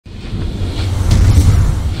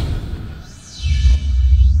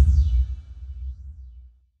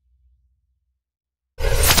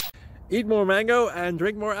Eat more mango and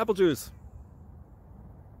drink more apple juice.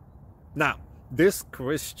 Now, this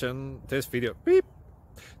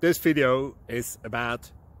video is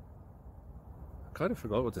about... I kind of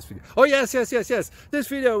forgot what this video... Oh, yes. This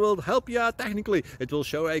video will help you out technically. It will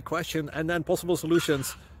show a question and then possible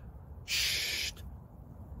solutions. Shh.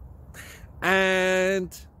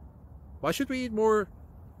 And why should we eat more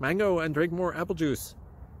mango and drink more apple juice?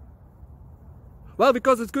 Well,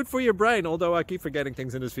 because it's good for your brain, although I keep forgetting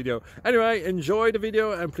things in this video. Anyway, enjoy the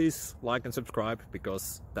video and please like and subscribe,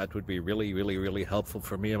 because that would be really helpful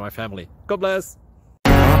for me and my family. God bless!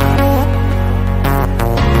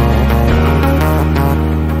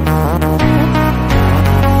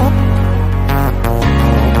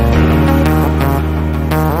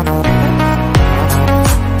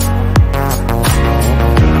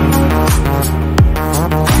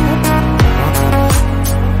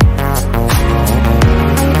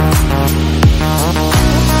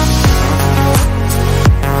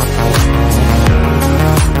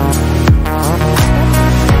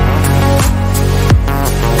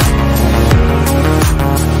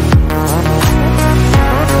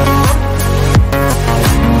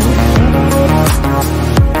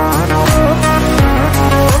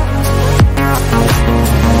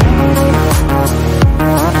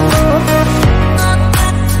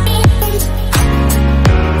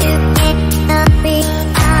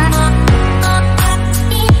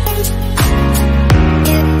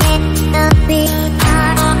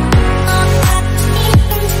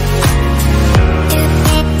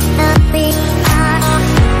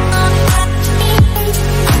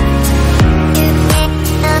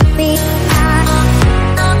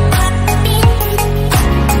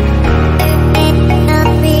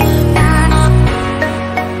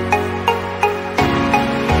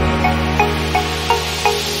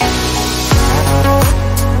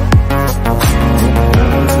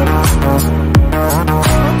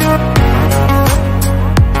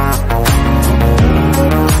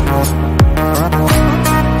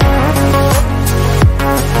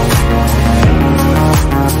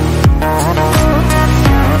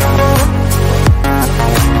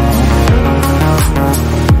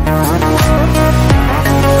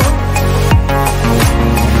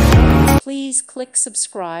 Please click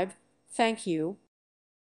subscribe. Thank you.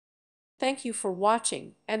 Thank you for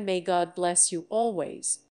watching, and may God bless you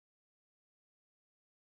always.